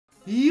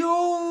Yo,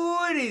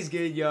 what is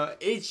good, y'all?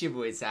 It's your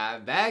boy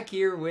Ty, back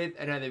here with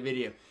another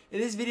video. In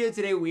this video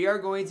today, we are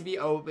going to be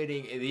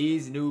opening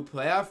these new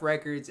playoff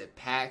records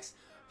packs.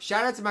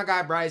 Shout out to my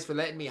guy Bryce for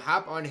letting me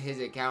hop on his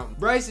account.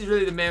 Bryce is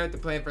really the man with the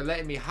plan for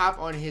letting me hop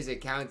on his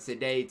account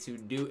today to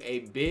do a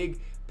big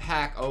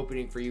pack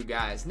opening for you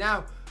guys.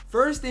 Now,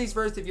 first things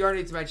first, if you are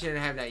new to my channel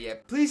and have not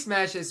yet, please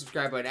smash that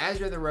subscribe button as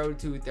you're on the road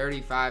to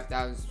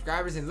 35,000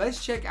 subscribers. And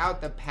let's check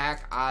out the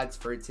pack odds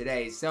for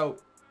today. So,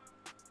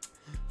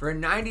 for a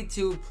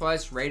 92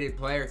 plus rated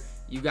player,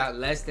 you got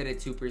less than a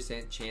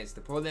 2% chance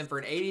to pull them. For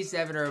an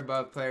 87 or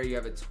above player, you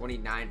have a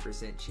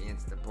 29%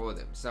 chance to pull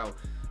them. So,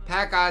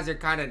 pack odds are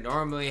kind of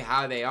normally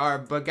how they are.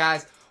 But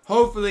guys,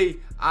 hopefully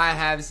I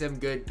have some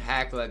good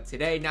pack luck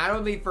today. Not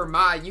only for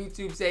my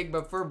YouTube sake,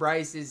 but for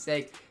Bryce's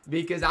sake.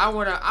 Because I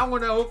wanna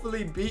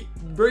hopefully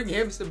bring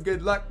him some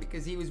good luck,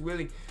 because he was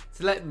willing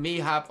to let me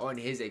hop on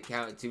his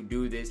account to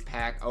do this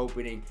pack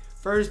opening.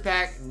 First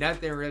pack,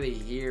 nothing really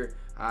here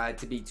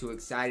to be too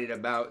excited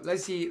about.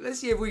 Let's see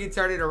if we can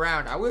turn it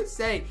around. I would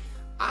say,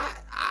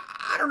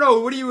 I don't know.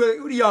 What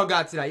do y'all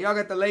got tonight? Y'all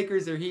got the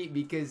Lakers or Heat?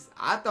 Because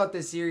I thought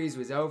the series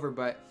was over,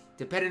 but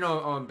depending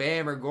on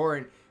Bam or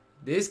Goran,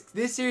 this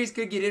series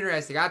could get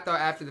interesting. I thought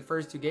after the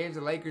first two games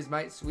the Lakers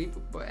might sweep,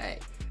 but hey,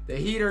 the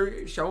Heat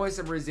are showing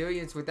some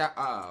resilience with that.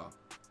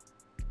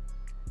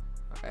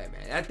 Hey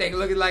man, that thing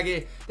looking like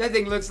it. That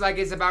thing looks like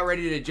it's about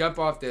ready to jump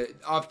off the.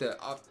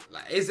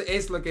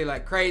 It's looking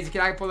like crazy.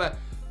 Can I pull that?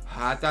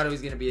 I thought it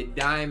was going to be a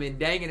diamond.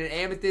 Dang it, an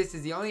amethyst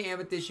is the only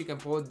amethyst you can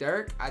pull.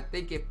 Dirk, I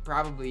think it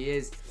probably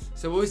is.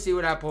 So we'll see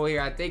what I pull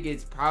here. I think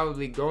it's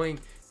probably going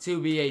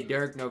to be a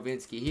Dirk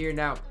Nowitzki here.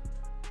 Now,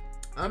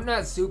 I'm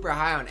not super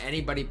high on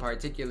anybody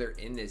particular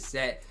in this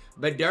set,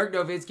 but Dirk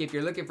Nowitzki, if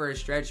you're looking for a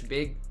stretch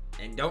big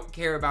and don't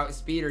care about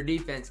speed or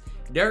defense,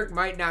 Dirk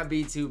might not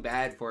be too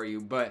bad for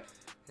you, but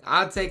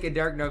I'll take a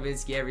Dirk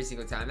Nowitzki every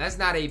single time. That's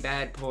not a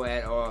bad pull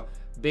at all.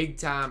 Big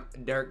time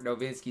Dirk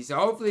Nowitzki. So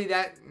hopefully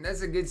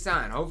that's a good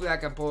sign. Hopefully I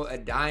can pull a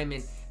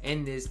diamond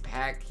in this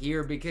pack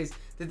here, because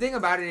the thing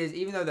about it is,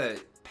 even though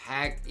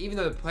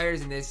the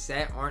players in this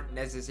set aren't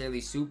necessarily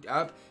souped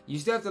up, you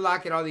still have to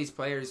lock in all these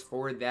players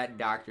for that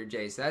Dr.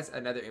 J. So that's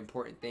another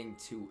important thing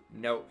to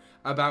note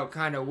about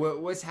kind of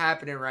what's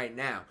happening right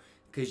now.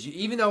 Because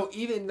even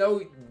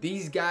though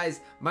these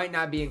guys might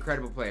not be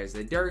incredible players,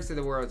 the Dirks of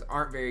the world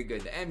aren't very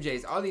good, the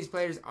MJs, all these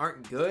players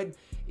aren't good.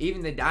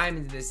 Even the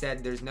diamonds in this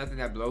set, there's nothing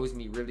that blows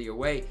me really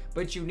away.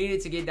 But you needed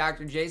to get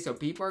Dr. J, so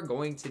people are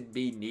going to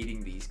be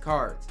needing these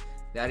cards.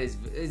 That is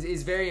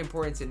very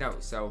important to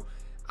note. So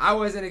I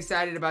wasn't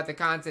excited about the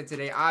content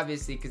today,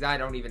 obviously, because I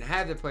don't even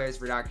have the players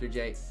for Dr.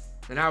 J.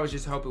 And I was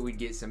just hoping we'd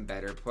get some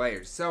better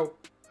players. So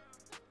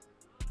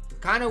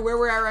kind of where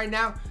we're at right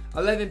now,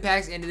 11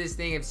 packs into this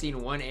thing, I've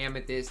seen one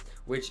amethyst,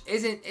 which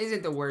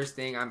isn't the worst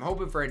thing. I'm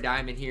hoping for a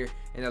diamond here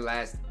in the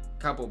last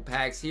couple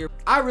packs here.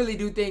 I really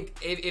do think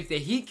if the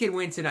Heat can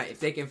win tonight,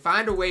 if they can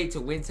find a way to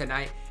win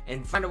tonight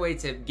and find a way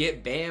to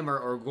get Bam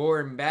or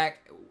Goran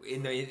back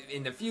in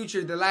the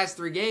future, the last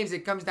three games,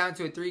 it comes down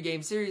to a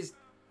 3-game series.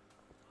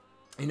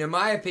 And in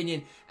my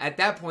opinion, at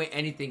that point,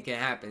 anything can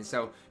happen.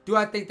 So, do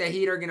I think the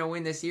Heat are going to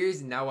win the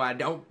series? No, I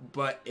don't.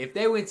 But if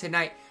they win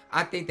tonight,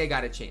 I think they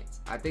got a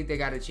chance. I think they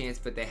got a chance,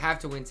 but they have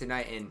to win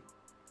tonight. And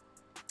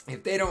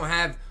if they don't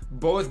have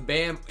both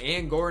Bam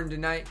and Goran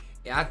tonight,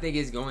 I think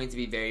it's going to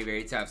be very,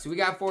 very tough. So we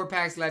got 4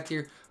 packs left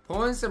here.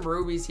 Pulling some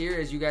rubies here.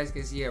 As you guys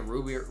can see, a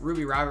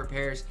Ruby Robert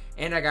Parish,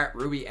 and I got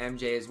Ruby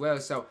MJ as well.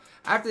 So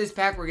after this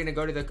pack, we're going to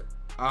go to the...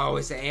 Oh,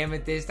 it's an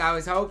amethyst. I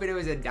was hoping it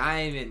was a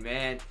diamond,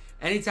 man.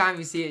 Anytime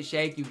you see it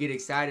shake, you get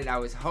excited. I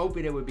was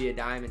hoping it would be a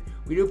diamond.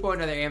 We do pull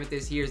another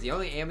amethyst here. Is the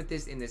only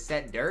amethyst in the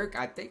set Dirk?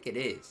 I think it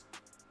is.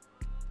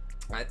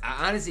 I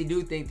honestly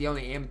do think the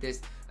only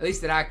amethyst, at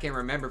least that I can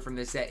remember from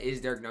this set, is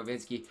Dirk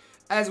Nowitzki.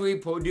 As we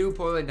do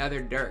pull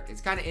another Dirk.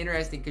 It's kind of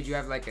interesting because you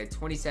have like a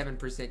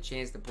 27%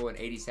 chance to pull an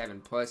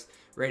 87 plus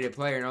rated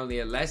player and only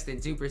a less than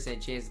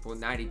 2% chance to pull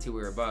 92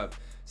 or above.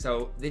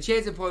 So the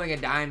chance of pulling a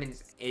diamond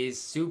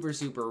is super,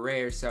 super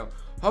rare. So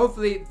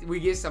hopefully we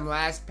get some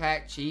last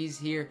pack cheese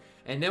here,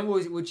 and then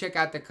we'll check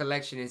out the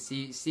collection and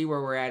see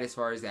where we're at as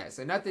far as that.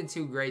 So nothing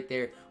too great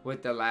there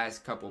with the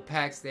last couple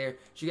packs there.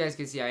 As you guys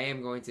can see, I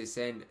am going to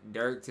send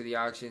Dirk to the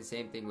auction.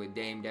 Same thing with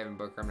Dame, Devin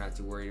Booker. I'm not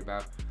too worried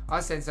about.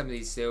 I'll send some of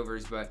these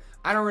silvers, but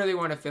I don't really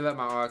want to fill up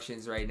my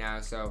auctions right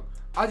now. So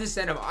I'll just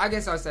send them. I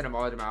guess I'll send them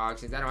all to my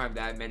auctions. I don't have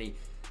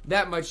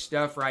that much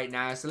stuff right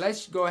now. So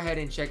let's go ahead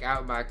and check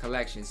out my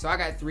collection. So I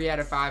got 3 out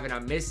of 5, and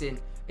I'm missing.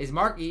 Is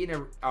Mark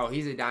Eaton oh,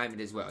 he's a diamond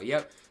as well.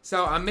 Yep.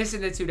 So I'm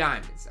missing the 2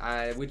 diamonds,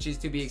 which is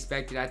to be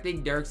expected. I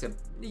think Dirk's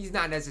he's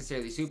not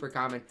necessarily super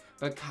common,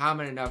 but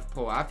common enough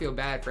pull. I feel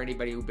bad for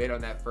anybody who bid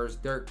on that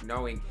first Dirk,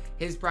 knowing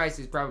his price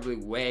is probably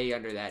way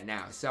under that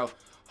now. So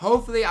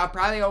hopefully I'll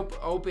probably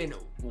open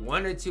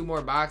 1 or 2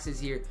 more boxes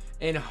here,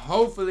 and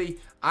hopefully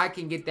I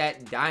can get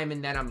that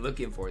diamond that I'm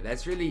looking for.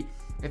 That's really...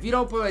 If you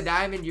don't pull a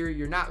diamond,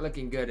 you're not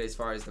looking good as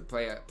far as the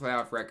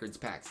playoff records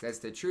packs. That's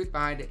the truth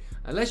behind it.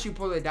 Unless you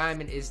pull a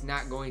diamond, it's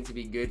not going to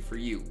be good for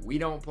you. We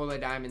don't pull a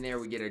diamond there.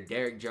 We get a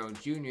Derrick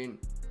Jones Jr.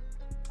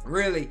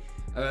 Really,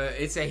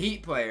 It's a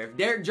Heat player. If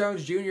Derrick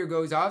Jones Jr.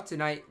 goes off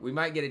tonight, we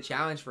might get a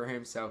challenge for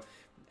him. So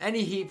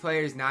any Heat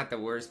player is not the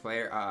worst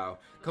player. Uh-oh.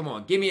 Come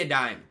on, give me a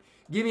diamond.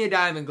 Give me a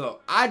diamond glow.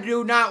 I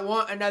do not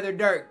want another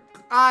Dirk.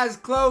 Eyes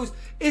closed.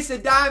 It's a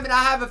diamond.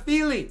 I have a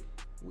feeling.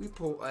 We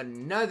pull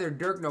another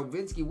Dirk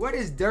Nowitzki. What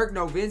is Dirk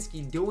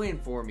Nowitzki doing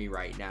for me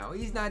right now?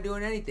 He's not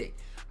doing anything.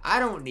 I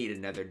don't need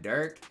another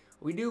Dirk.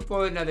 We do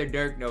pull another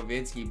Dirk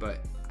Nowitzki, but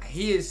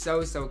he is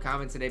so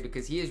common today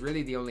because he is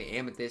really the only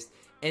amethyst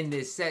in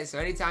this set. So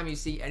anytime you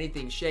see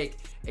anything shake,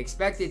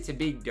 expect it to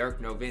be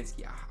Dirk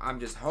Nowitzki. I'm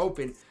just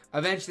hoping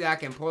eventually I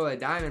can pull a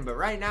diamond, but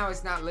right now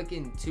it's not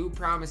looking too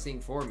promising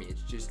for me.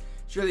 It's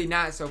really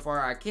not so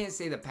far. I can't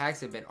say the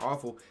packs have been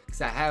awful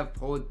because I have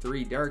pulled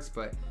 3 Dirks,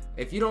 but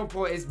if you don't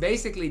pull, it's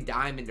basically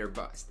diamond or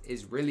bust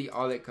is really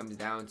all it comes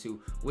down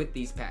to with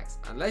these packs.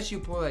 Unless you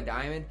pull a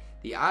diamond,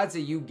 the odds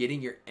of you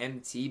getting your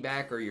MT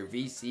back or your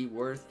VC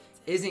worth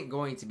isn't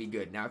going to be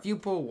good. Now, if you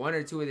pull 1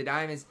 or 2 of the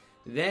diamonds,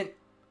 then,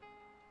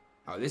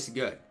 oh, this is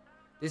good.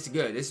 This is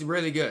good. This is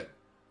really good.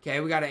 Okay,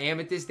 we got an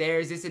amethyst there.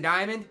 Is this a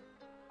diamond?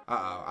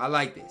 Uh-oh, I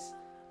like this.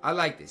 I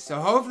like this. So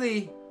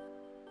hopefully,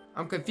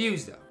 I'm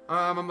confused though.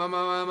 I'm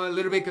a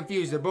little bit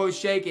confused. They're both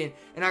shaking,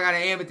 and I got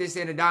an amethyst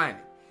and a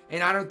diamond.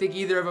 And I don't think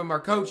either of them are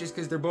coaches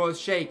because they're both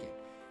shaking.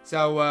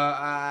 So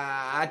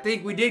I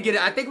think we did get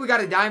it. I think we got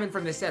a diamond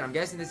from the set. I'm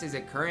guessing this is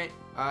a current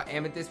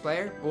amethyst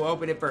player. We'll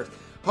open it first.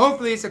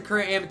 Hopefully it's a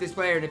current amethyst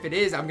player, and if it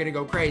is, I'm gonna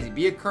go crazy.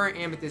 Be a current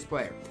amethyst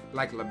player,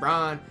 like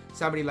LeBron,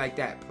 somebody like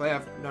that.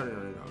 Playoff?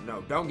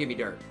 No. Don't give me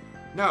Dirk.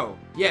 No.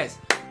 Yes.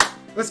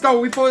 Let's go.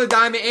 We pulled a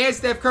diamond and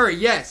Steph Curry.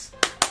 Yes.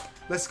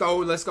 Let's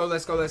go.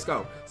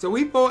 So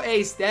we pull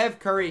a Steph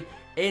Curry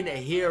in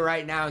here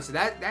right now. So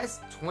that's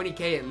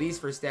 20K at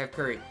least for Steph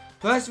Curry.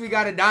 Plus we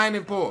got a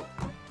diamond pull.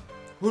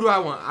 Who do I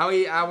want?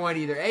 I want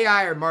either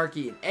AI or Mark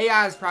Eaton.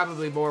 AI is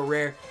probably more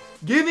rare.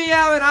 Give me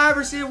Allen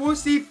Iverson. We'll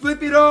see.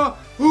 Flip it all.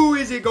 Who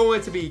is it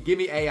going to be? Give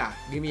me AI.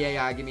 Give me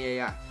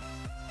AI.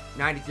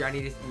 93. I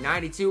need it.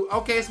 92.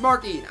 Okay, it's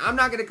Mark Eaton. I'm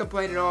not going to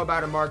complain at all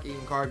about a Mark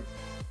Eaton card.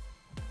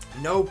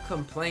 No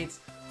complaints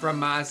from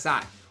my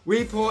side.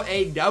 We pull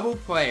a double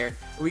player.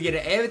 We get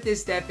an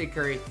amethyst Stephen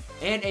Curry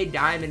and a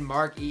diamond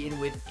Mark Eaton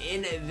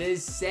within the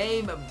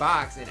same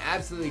box. An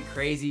absolutely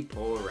crazy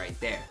pull right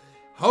there.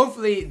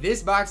 Hopefully,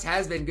 this box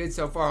has been good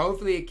so far.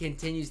 Hopefully, it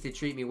continues to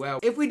treat me well.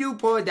 If we do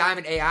pull a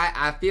diamond AI,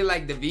 I feel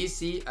like the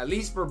VC, at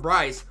least for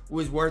Bryce,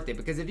 was worth it.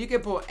 Because if you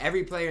can pull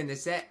every player in the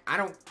set, I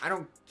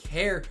don't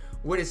care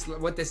what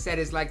the set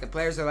is like. The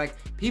players are like,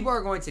 people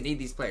are going to need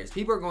these players.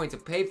 People are going to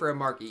pay for a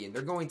Mark Eaton.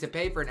 They're going to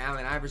pay for an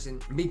Allen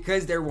Iverson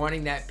because they're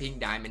wanting that pink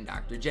diamond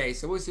Dr. J.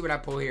 So we'll see what I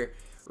pull here.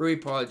 Rui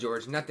Paul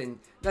George. Nothing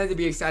to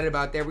be excited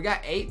about there. We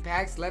got 8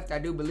 packs left, I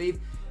do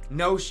believe.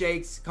 No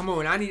shakes. Come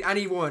on. I need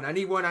one.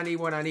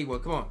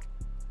 Come on.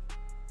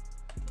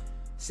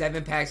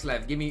 7 packs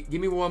left. Give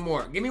me one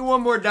more. Give me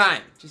one more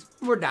diamond. Just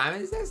one more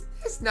diamond.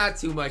 That's not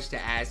too much to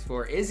ask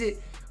for, is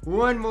it?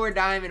 One more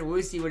diamond.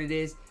 We'll see what it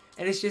is.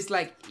 And it's just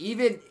like,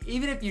 even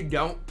if you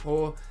don't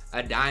pull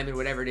a diamond,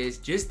 whatever it is,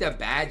 just the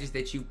badges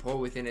that you pull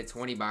within a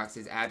 20 box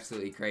is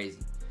absolutely crazy.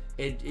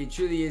 It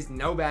truly is.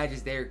 No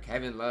badges there.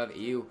 Kevin Love,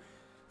 ew.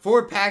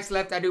 4 packs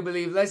left, I do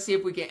believe. Let's see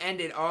if we can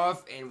end it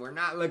off. And we're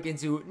not looking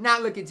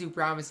too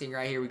promising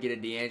right here. We get a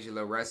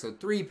D'Angelo Russell.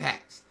 3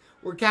 packs.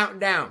 We're counting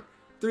down.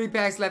 3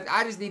 packs left.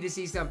 I just need to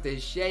see something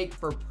shake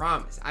for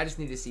promise. I just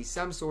need to see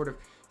some sort of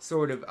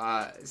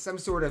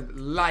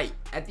light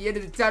at the end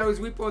of the tunnel.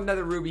 We pull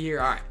another ruby here.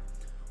 All right.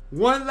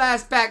 One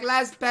last pack.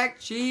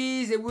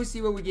 Jeez, and we'll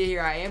see what we get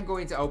here. I am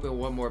going to open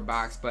one more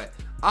box, but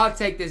I'll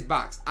take this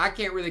box. I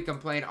can't really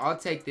complain. I'll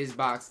take this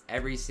box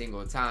every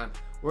single time.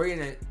 We're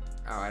gonna.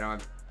 Oh, I don't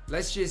have.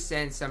 Let's just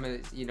send some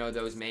of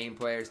those main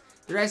players.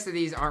 The rest of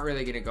these aren't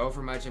really gonna go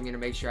for much. I'm gonna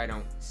make sure I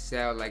don't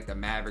sell like the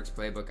Mavericks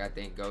playbook. I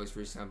think goes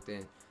for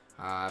something.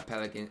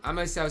 Pelican. I'm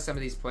gonna sell some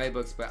of these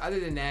playbooks, but other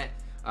than that,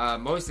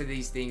 most of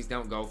these things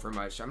don't go for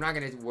much. So I'm not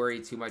gonna worry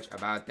too much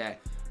about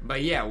that.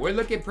 But yeah, we're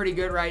looking pretty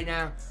good right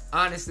now.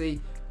 Honestly,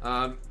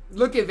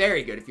 looking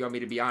very good if you want me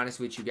to be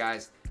honest with you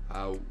guys.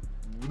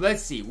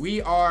 Let's see.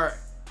 We are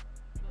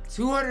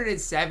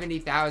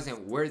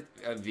 270,000 worth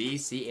of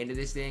VC into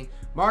this thing.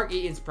 Mark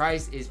Eaton's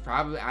price is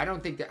probably,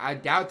 I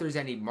doubt there's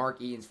any Mark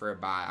Eatons for a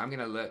buy. I'm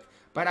gonna look,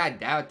 but I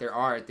doubt there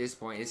are at this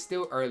point. It's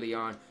still early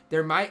on.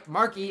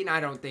 Mark Eaton I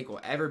don't think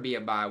will ever be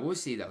a buy. We'll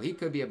see though. He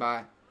could be a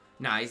buy.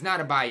 Nah, he's not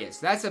a buy yet.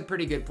 So that's a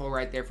pretty good pull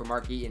right there for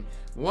Mark Eaton.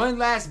 One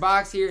last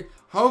box here.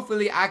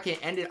 Hopefully I can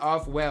end it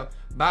off well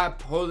by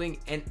pulling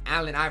an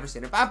Allen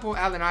Iverson. If I pull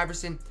Allen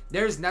Iverson,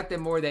 there's nothing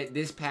more that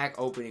this pack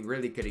opening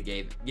really could have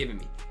given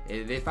me.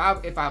 If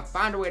I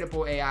find a way to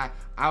pull AI,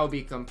 I will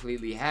be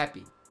completely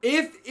happy.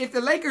 If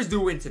the Lakers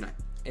do win tonight,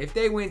 if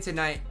they win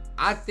tonight,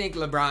 I think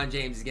LeBron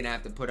James is going to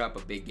have to put up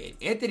a big game.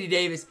 Anthony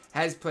Davis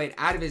has played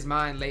out of his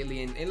mind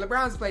lately, and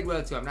LeBron's played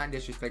well too. I'm not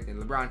disrespecting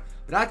LeBron,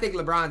 but I think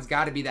LeBron's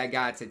got to be that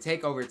guy to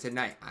take over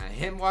tonight.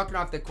 Him walking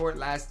off the court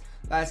last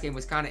game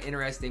was kind of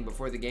interesting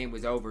before the game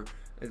was over.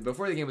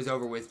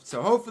 With.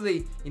 So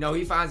hopefully,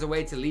 he finds a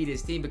way to lead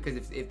his team,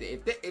 because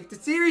if the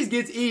series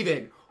gets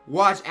even,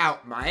 watch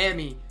out.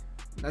 Miami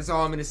That's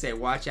all I'm going to say.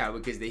 Watch out,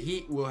 because the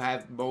Heat will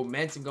have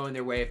momentum going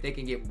their way if they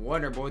can get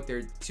one or both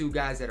their two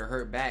guys that are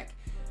hurt back.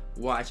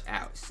 Watch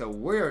out. So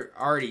we're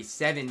already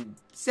seven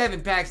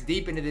packs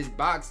deep into this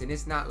box, and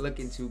it's not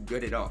looking too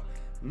good at all.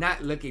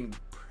 Not looking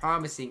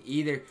promising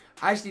either.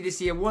 I just need to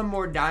see one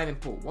more diamond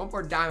pull. One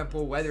more diamond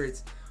pull, whether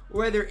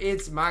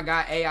it's my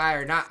guy AI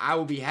or not, I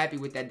will be happy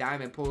with that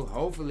diamond pull.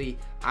 Hopefully,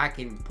 I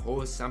can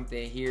pull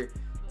something here.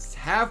 It's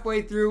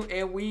halfway through,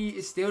 and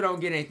we still don't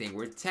get anything.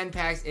 We're 10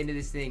 packs into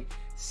this thing.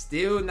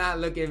 Still not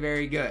looking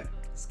very good.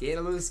 It's getting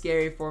a little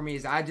scary for me.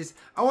 I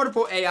want to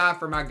pull AI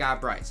for my guy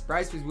Bryce.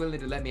 Bryce was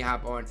willing to let me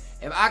hop on.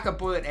 If I could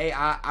pull an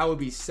AI, I would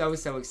be so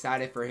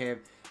excited for him.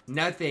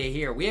 Nothing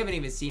here. We haven't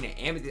even seen an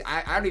amethyst.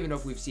 I don't even know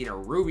if we've seen a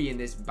ruby in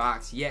this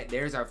box yet.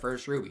 There's our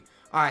first ruby.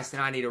 Alright, so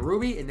now I need a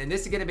ruby, and then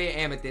this is going to be an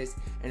amethyst,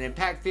 and then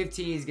pack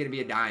 15 is going to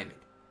be a diamond.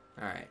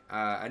 Alright,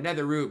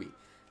 another ruby.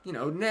 You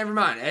know, never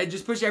mind.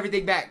 Just push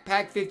everything back.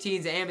 Pack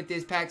 15 is an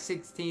amethyst, pack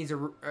 16 is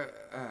a...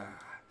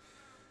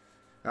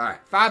 Alright,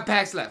 5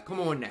 packs left. Come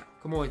on now.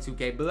 Come on,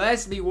 2K.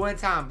 Bless me one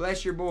time.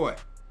 Bless your boy.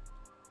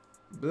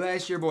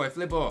 Bless your boy.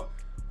 Flip all.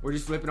 We're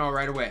just flipping all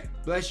right away.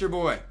 Bless your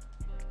boy.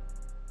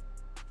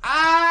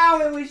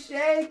 Ow, it was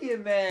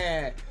shaking,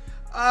 man.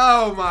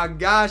 Oh my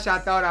gosh, I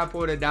thought I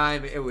pulled a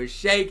diamond. It was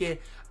shaking.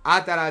 I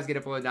thought I was going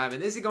to pull a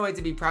diamond. This is going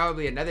to be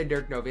probably another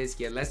Dirk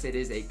Nowitzki, unless it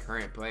is a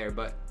current player.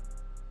 But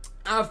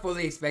I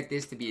fully expect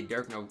this to be a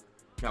Dirk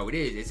No, it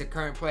is. It's a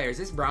current player. Is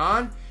this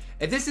Bron?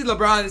 If this is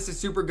LeBron, this is a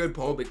super good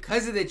pull.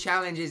 Because of the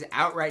challenges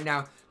out right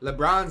now,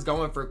 LeBron's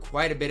going for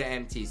quite a bit of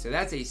MT. So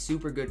that's a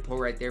super good pull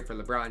right there for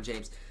LeBron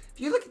James. If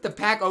you look at the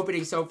pack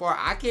opening so far,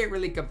 I can't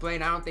really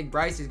complain. I don't think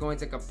Bryce is going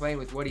to complain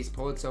with what he's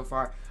pulled so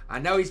far. I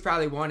know he's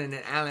probably wanting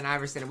an Allen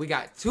Iverson, and we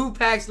got 2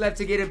 packs left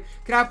to get him.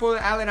 Can I pull an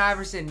Allen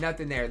Iverson?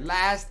 Nothing there.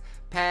 Last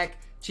pack,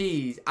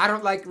 cheese. I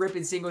don't like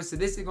ripping singles, so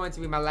this is going to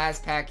be my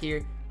last pack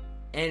here.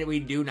 And we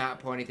do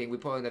not pull anything. We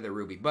pull another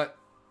ruby. But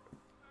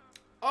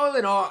all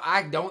in all,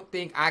 I don't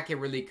think I can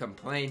really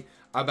complain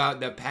about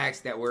the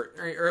packs that were,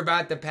 or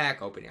about the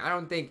pack opening. I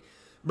don't think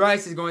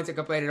Bryce is going to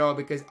complain at all,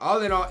 because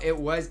all in all, it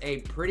was a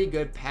pretty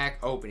good pack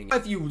opening.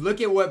 If you look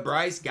at what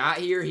Bryce got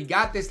here, he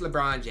got this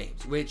LeBron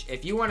James, which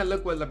if you want to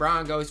look what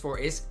LeBron goes for,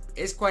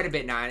 it's quite a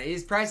bit now.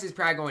 His price is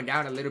probably going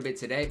down a little bit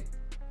today,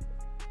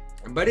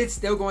 but it's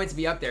still going to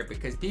be up there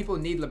because people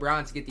need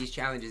LeBron to get these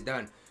challenges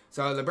done.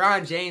 So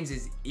LeBron James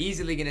is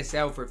easily going to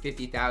sell for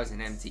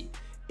 50,000 MT.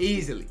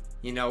 Easily.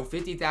 You know,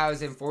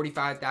 50,000,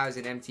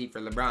 45,000 MT for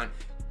LeBron.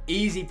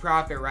 Easy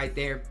profit right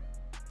there.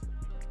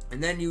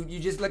 And then you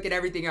just look at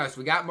everything else.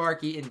 We got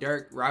Mark Eaton,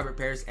 Dirk, Robert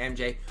Parish,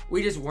 MJ.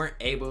 We just weren't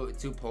able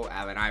to pull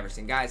Allen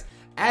Iverson. Guys,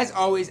 as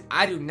always,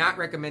 I do not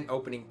recommend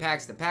opening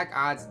packs. The pack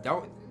odds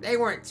they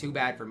weren't too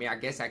bad for me. I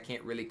guess I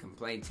can't really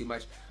complain too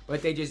much.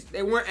 But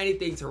they weren't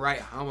anything to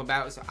write home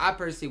about. So I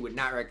personally would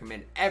not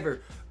recommend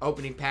ever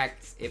opening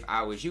packs if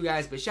I was you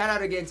guys. But shout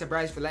out again to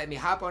Bryce for letting me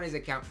hop on his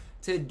account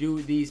to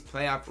do these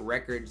playoff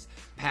records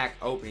pack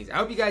openings. I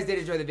hope you guys did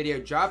enjoy the video.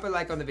 Drop a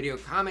like on the video.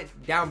 Comment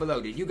down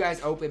below. Did you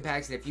guys open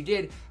packs? And if you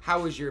did,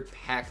 how was your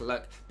pack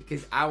luck?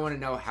 Because I want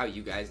to know how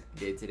you guys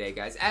did today,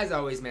 guys. As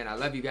always, man, I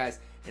love you guys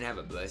and have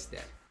a blessed day.